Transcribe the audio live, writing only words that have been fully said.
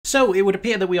So it would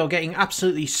appear that we are getting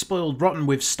absolutely spoiled rotten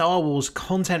with Star Wars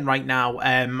content right now.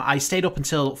 I stayed up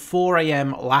until 4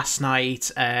 AM last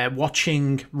night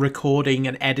watching, recording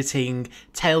and editing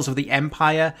Tales of the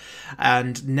Empire,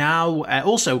 and now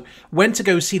also went to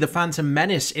go see The Phantom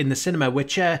Menace in the cinema,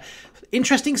 which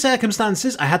interesting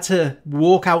circumstances. I had to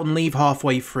walk out and leave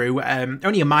halfway through.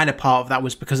 Only a minor part of that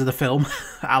was because of the film.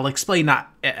 I'll explain that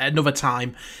another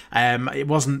time. It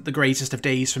wasn't the greatest of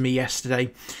days for me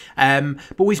yesterday.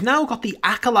 But we've now got the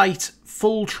Acolyte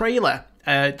full trailer.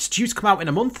 It's due to come out in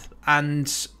a month.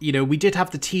 And, you know, we did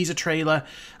have the teaser trailer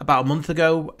about a month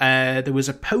ago. There was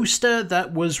a poster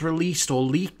that was released or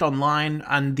leaked online,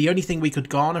 and the only thing we could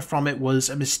garner from it was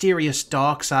a mysterious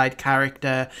dark side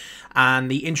character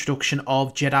and the introduction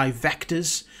of Jedi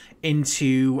Vectors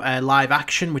into live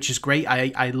action, which is great.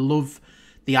 I love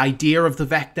the idea of the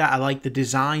Vector. I like the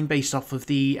design based off of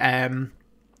the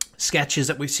sketches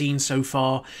that we've seen so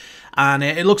far. And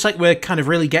it looks like we're kind of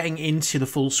really getting into the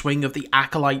full swing of the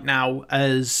Acolyte now,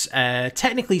 as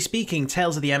technically speaking,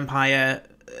 Tales of the Empire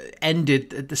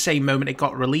ended at the same moment it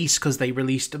got released, because they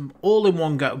released them all in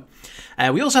one go.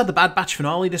 We also had the Bad Batch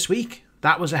finale this week.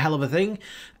 That was a hell of a thing.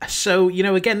 So, you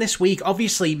know, again, this week,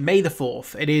 obviously, May the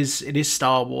 4th, it is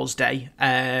Star Wars Day,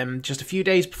 just a few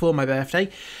days before my birthday.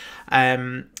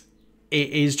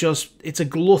 It's a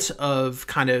glut of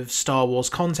kind of Star Wars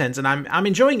content, and I'm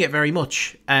enjoying it very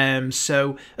much.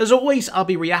 So, as always, I'll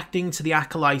be reacting to The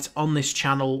Acolyte on this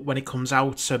channel when it comes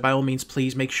out, so by all means,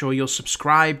 please make sure you're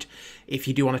subscribed if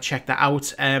you do want to check that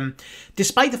out.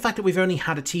 Despite the fact that we've only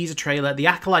had a teaser trailer, The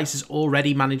Acolyte has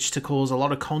already managed to cause a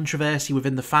lot of controversy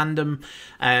within the fandom,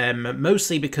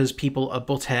 mostly because people are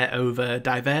butthurt over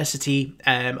diversity.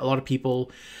 A lot of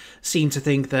people seem to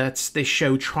think that this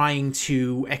show, trying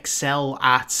to excel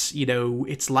at, you know,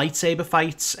 its lightsaber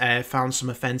fights, found some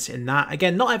offense in that.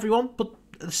 Again, not everyone, but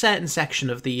a certain section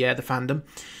of the fandom.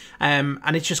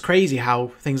 And it's just crazy how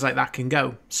things like that can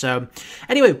go. So,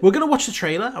 anyway, we're going to watch the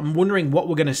trailer. I'm wondering what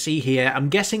we're going to see here. I'm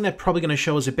guessing they're probably going to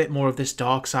show us a bit more of this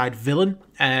dark side villain,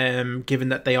 given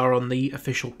that they are on the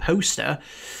official poster.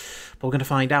 But we're going to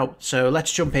find out. So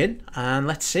let's jump in and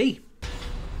let's see.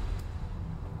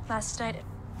 Last night,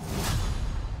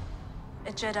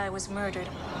 a Jedi was murdered.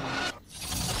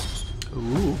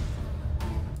 Ooh.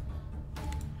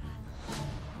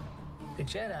 The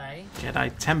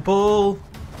Jedi Temple.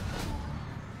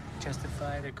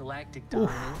 justify their galactic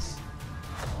dominance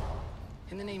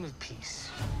in the name of peace.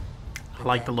 I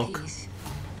like the look. Peace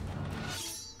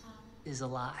is a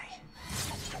lie.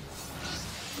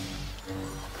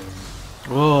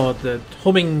 Oh, the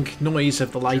humming noise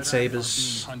of the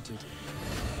lightsabers.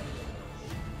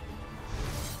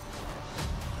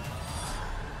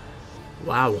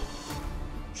 Wow.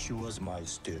 She was my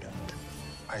student.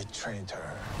 I trained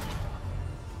her.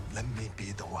 Let me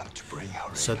be the one to bring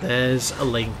her So in. there's a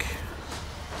link.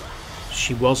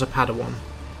 She was a Padawan.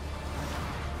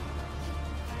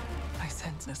 I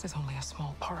sense this is only a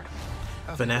small part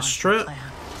of Venestra, plan.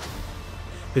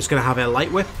 who's going to have her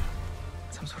light whip.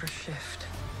 Some sort of shift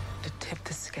to tip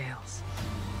the scales.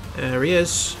 There he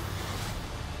is.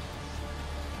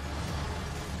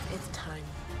 It's time.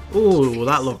 Ooh,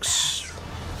 that looks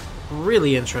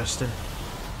really interesting.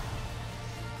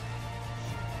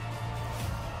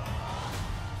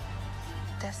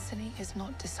 Destiny is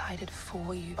not decided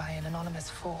for you by an anonymous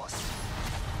force.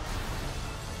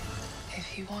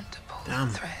 If you want to pull Damn.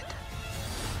 the thread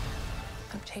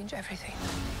and change everything,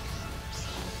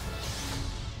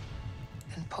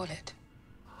 then pull it.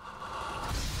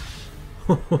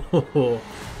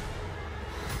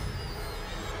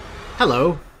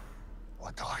 Hello.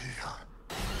 What are you?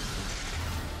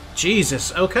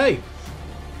 Jesus, okay.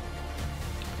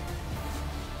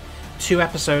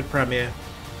 2-episode premiere.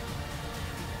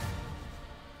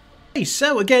 Okay,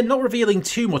 so again, not revealing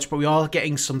too much, but we are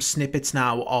getting some snippets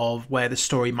now of where the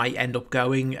story might end up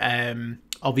going.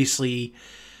 Obviously,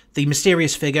 the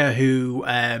mysterious figure who,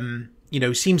 you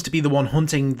know, seems to be the one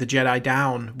hunting the Jedi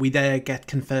down. We there get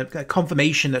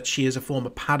confirmation that she is a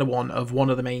former Padawan of one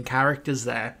of the main characters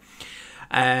there.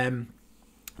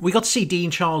 We got to see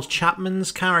Dean Charles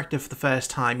Chapman's character for the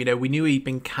first time. You know, we knew he'd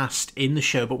been cast in the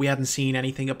show, but we hadn't seen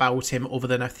anything about him other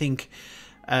than, I think,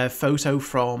 a photo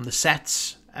from the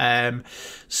sets.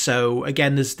 So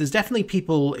again, there's definitely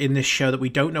people in this show that we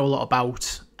don't know a lot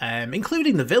about,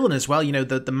 including the villain as well. You know,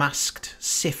 the masked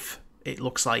Sith, it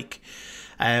looks like.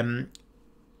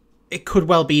 It could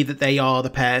well be that they are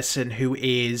the person who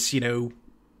is, you know,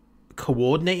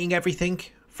 coordinating everything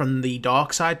from the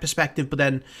dark side perspective, but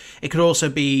then it could also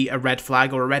be a red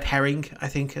flag or a red herring, I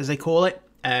think, as they call it.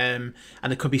 and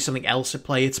there could be something else at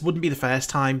play. It wouldn't be the first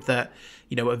time that,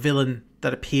 you know, a villain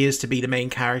that appears to be the main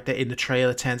character in the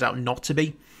trailer turns out not to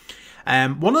be.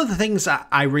 One of the things that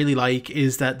I really like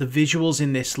is that the visuals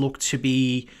in this look to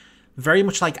be very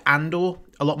much like Andor,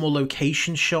 a lot more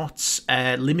location shots,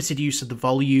 limited use of the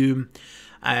volume,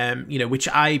 you know, which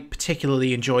I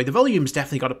particularly enjoy. The volume's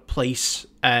definitely got a place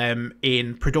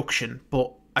in production,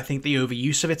 but I think the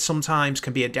overuse of it sometimes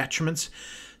can be a detriment.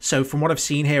 So from what I've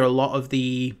seen here, a lot of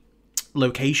the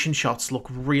location shots look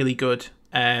really good.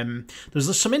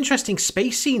 There's some interesting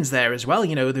space scenes there as well.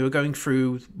 You know, they were going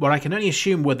through what I can only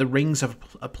assume were the rings of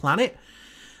a planet,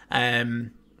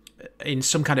 in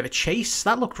some kind of a chase.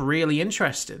 That looked really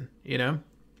interesting, you know.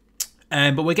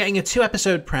 But we're getting a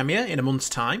 2-episode premiere in a month's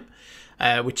time,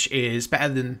 which is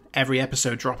better than every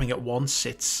episode dropping at once.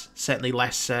 It's certainly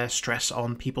less stress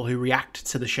on people who react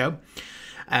to the show.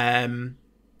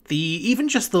 Even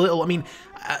just the little, I mean,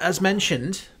 as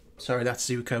mentioned, sorry, that's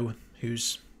Zuko,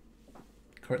 who's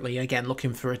currently, again,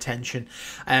 looking for attention.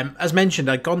 As mentioned,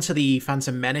 I'd gone to the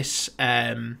Phantom Menace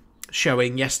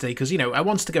showing yesterday because, you know, I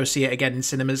wanted to go see it again in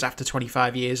cinemas after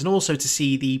 25 years and also to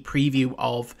see the preview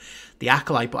of The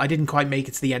Acolyte, but I didn't quite make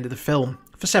it to the end of the film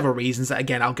for several reasons that,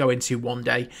 again, I'll go into one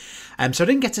day. So I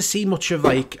didn't get to see much of,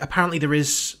 like, apparently there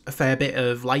is a fair bit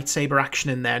of lightsaber action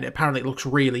in there and apparently it looks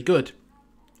really good.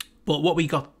 But what we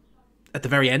got at the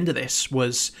very end of this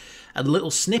was a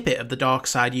little snippet of the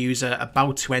Darkseid user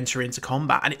about to enter into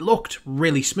combat, and it looked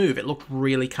really smooth. It looked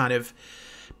really kind of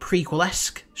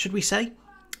prequel-esque, should we say.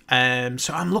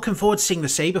 So I'm looking forward to seeing the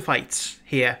saber fights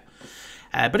here.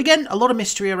 But again, a lot of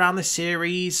mystery around this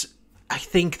series. I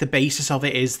think the basis of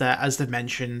it is that, as they've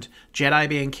mentioned, Jedi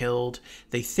being killed,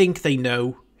 they think they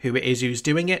know who it is who's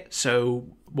doing it, so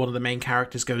one of the main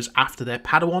characters goes after their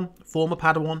Padawan, former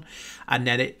Padawan, and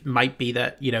then it might be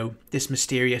that, you know, this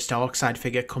mysterious Darkseid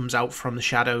figure comes out from the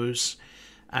shadows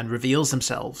and reveals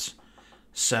themselves.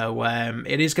 So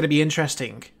it is going to be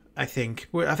interesting, I think.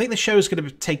 I think the show is going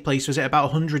to take place, was it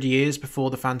about 100 years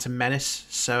before The Phantom Menace,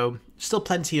 so still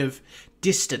plenty of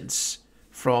distance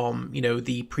from, you know,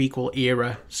 the prequel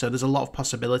era, so there's a lot of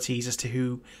possibilities as to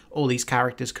who all these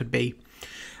characters could be.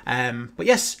 But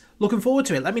yes, looking forward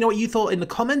to it. Let me know what you thought in the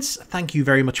comments. Thank you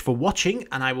very much for watching,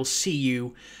 and I will see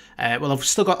you... well, I've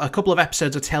still got a couple of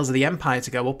episodes of Tales of the Empire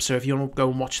to go up, so if you want to go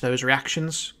and watch those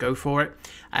reactions, go for it.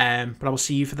 But I will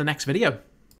see you for the next video.